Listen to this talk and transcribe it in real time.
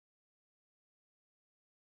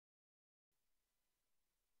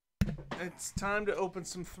it's time to open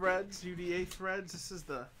some threads, UDA threads. This is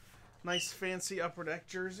the nice fancy Upper Deck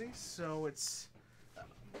jersey. So it's a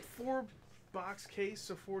 4-box case,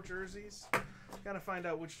 so 4 jerseys. Got to find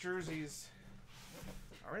out which jerseys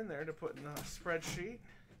are in there to put in a spreadsheet.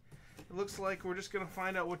 It looks like we're just going to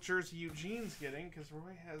find out what jersey Eugene's getting because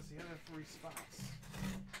Roy has the other 3 spots.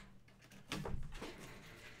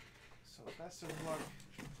 So best of luck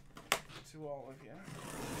to all of you.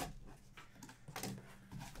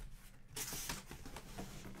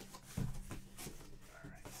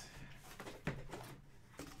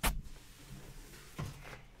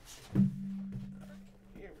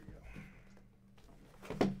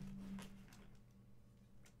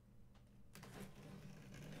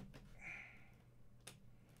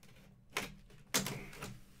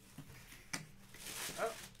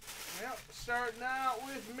 Starting out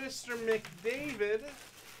with Mr. McDavid,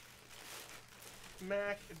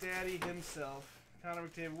 Mac Daddy himself, Connor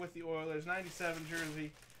McDavid with the Oilers, 97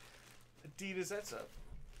 jersey, Adidas.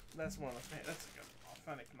 That's one of the that's like an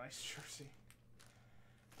authentic, nice jersey.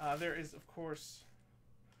 There is of course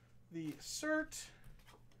the cert.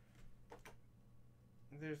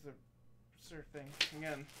 There's the cert thing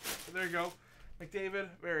again. So there you go, McDavid,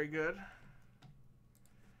 very good.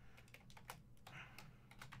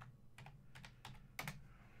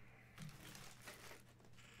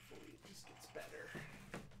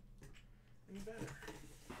 Better.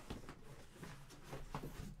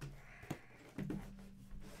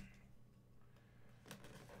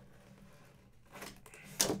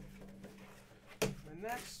 The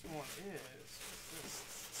next one is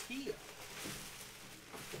this teal.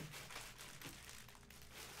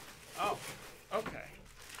 Oh, okay.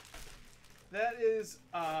 That is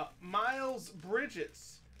Miles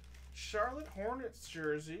Bridges, Charlotte Hornets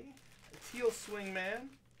jersey, a teal swingman.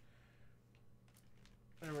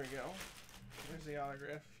 There we go. There's the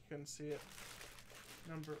autograph, if you couldn't see it.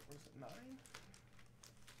 Number, was it 9?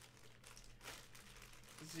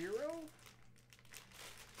 0?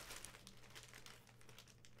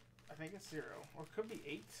 I think it's 0. Or it could be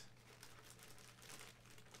 8.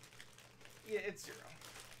 Yeah, it's 0.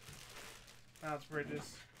 Miles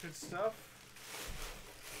Bridges. Good stuff.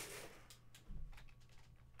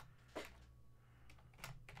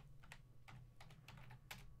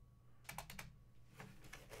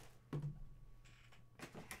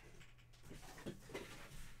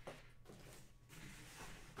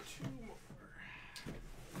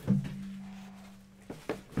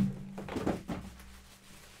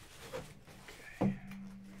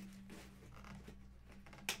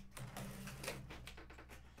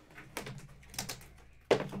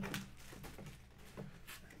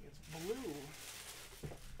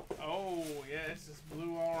 Oh, yeah, it's just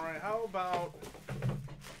blue, all right. How about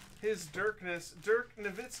his Dirk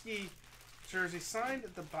Nowitzki jersey signed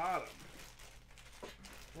at the bottom?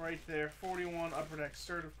 Right there, 41 Upper Deck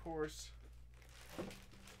cert, of course.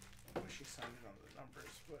 I wish he signed it on the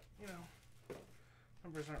numbers, but, you know,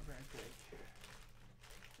 numbers aren't very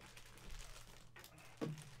big.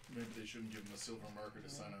 Maybe they shouldn't give him a silver marker to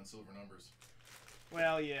sign on silver numbers.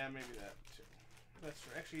 Well, yeah, maybe that, too. That's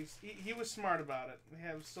right. Actually, he was smart about it. They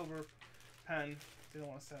have a silver pen. They don't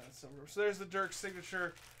want to send it silver. So there's the Dirk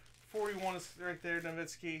signature. 41 is right there,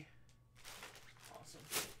 Nowitzki. Awesome.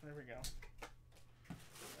 There we go.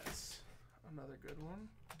 That's another good one.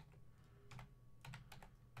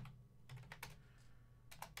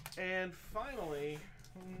 And finally,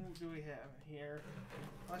 who do we have here?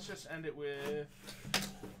 Let's just end it with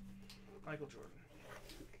Michael Jordan.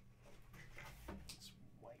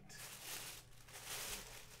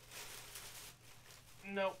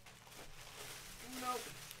 Nope. Nope.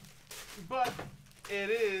 But it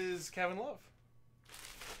is Kevin Love.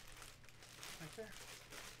 Right there.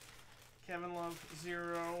 Kevin Love,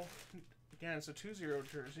 0. Again, so 2 0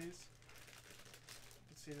 jerseys. You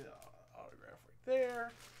can see the autograph right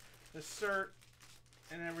there. The cert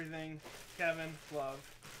and everything. Kevin Love,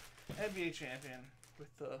 NBA champion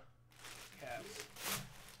with the Cavs.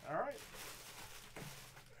 Alright.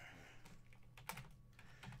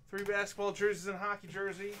 3 basketball jerseys and a hockey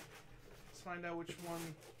jersey. Let's find out which one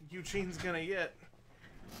Eugene's going to get.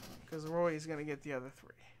 Because Roy is going to get the other 3.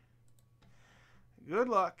 Good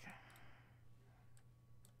luck.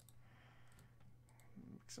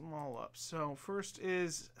 Mix them all up. So first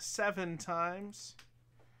is 7 times.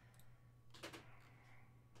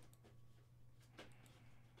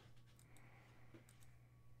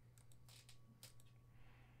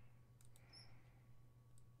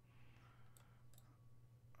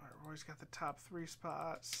 Roy's got the top 3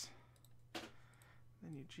 spots.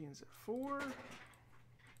 Then Eugene's at 4.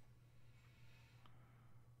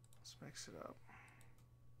 Let's mix it up.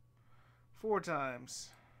 4 times.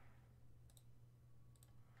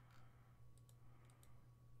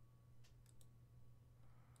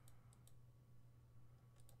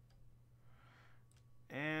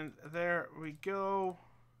 And there we go.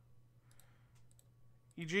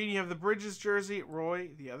 Eugene, you have the Bridges jersey. Roy,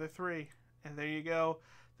 the other 3. And there you go.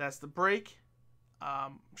 That's the break.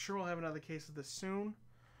 I'm sure we'll have another case of this soon.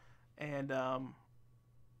 And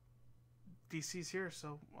DC's here,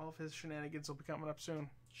 so all of his shenanigans will be coming up soon.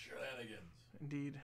 Shenanigans. Indeed.